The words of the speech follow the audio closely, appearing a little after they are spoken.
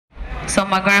So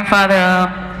my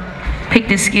grandfather picked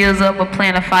his skills up of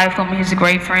playing a fife from his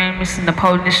great friend, Mr.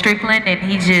 Napoleon Strickland, and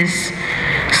he just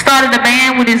started a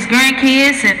band with his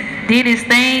grandkids and did his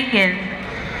thing, and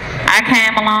I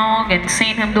came along and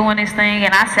seen him doing his thing,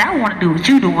 and I said, I want to do what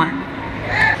you doing.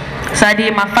 So I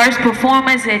did my first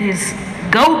performance at his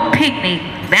goat picnic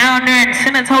down there in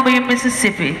Senatobia,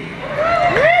 Mississippi.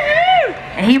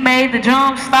 And he made the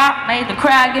drums stop, made the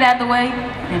crowd get out the way,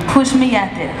 and pushed me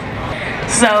out there.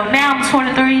 So now I'm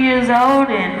 23 years old,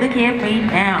 and look at me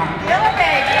now.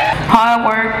 Hard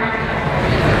work,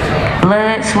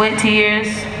 blood, sweat, tears,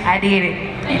 I did it.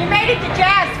 And you made it to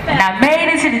Jazz Fest. And I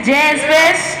made it to the Jazz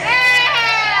Fest.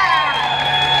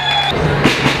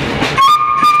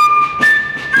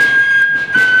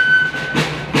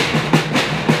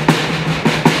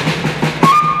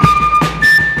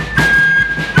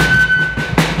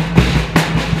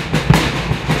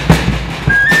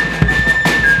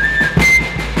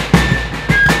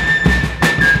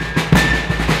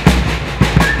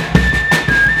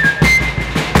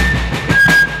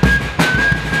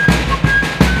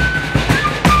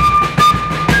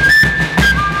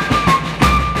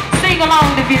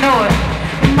 You know it.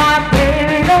 My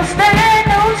baby don't stand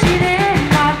no cheating,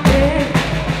 my baby.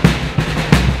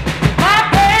 My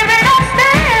baby don't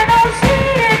stand no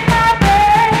cheating, my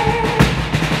baby.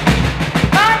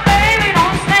 My baby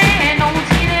don't stand no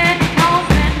cheating, don't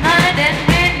spend none of that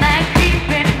midnight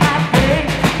creeping, my baby.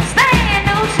 Stand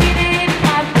no cheating,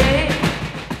 my baby.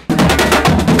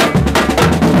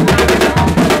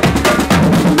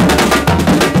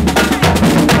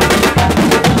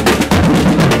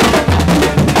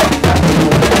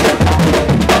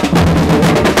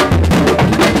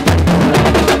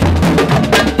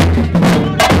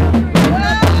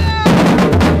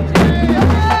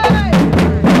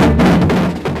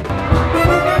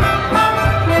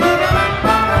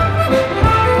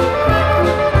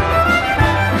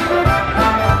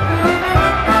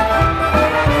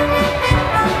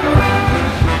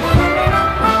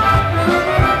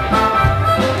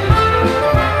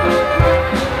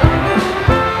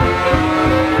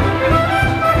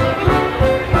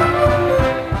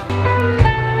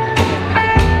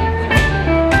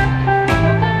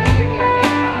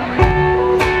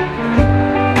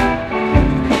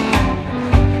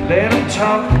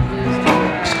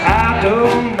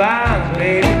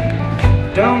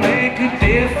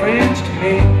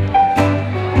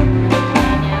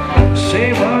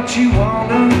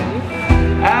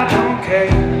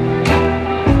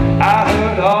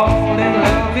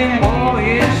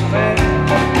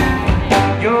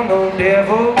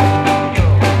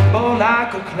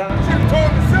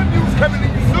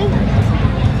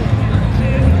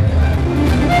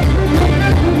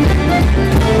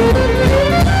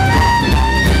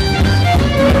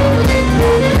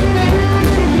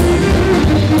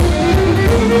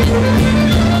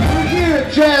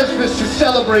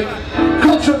 Celebrate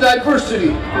cultural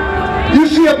diversity. You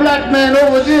see a black man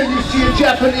over there, you see a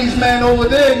Japanese man over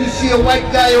there, you see a white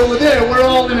guy over there. We're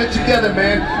all in it together,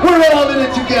 man. We're all in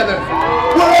it together.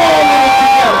 We're all in it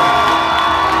together.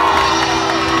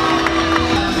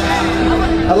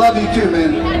 I love you too,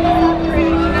 man.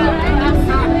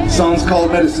 The song's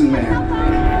called Medicine Man.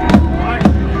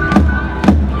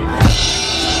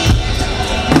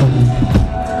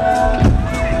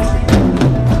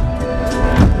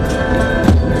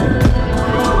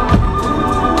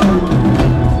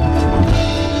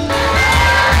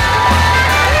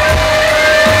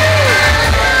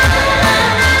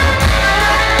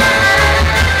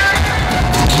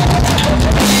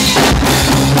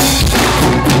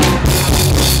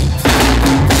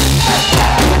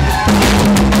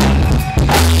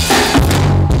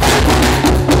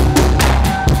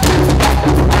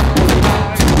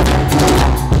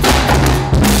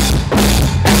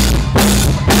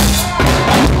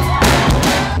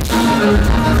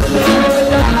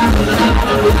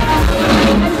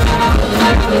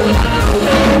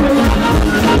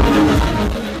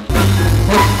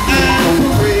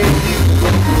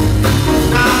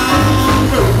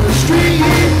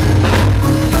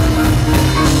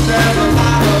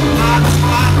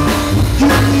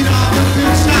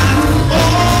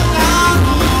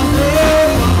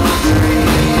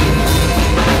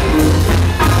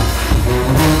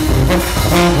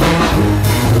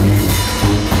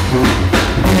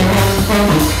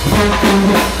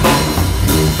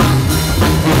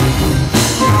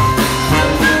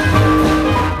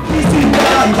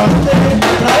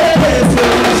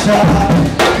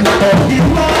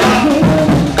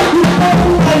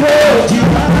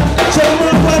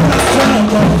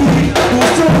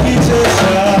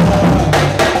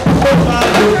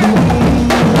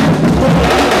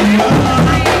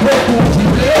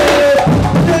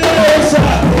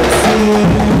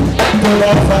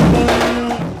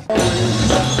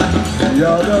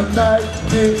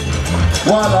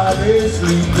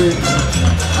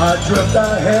 I dreamt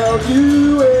I held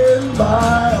you in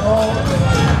my arms.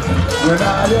 When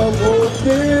I awoke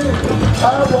it,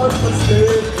 I was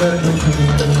mistaken.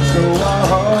 So I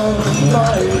hung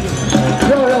my head.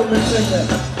 Y'all help me sing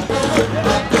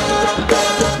that.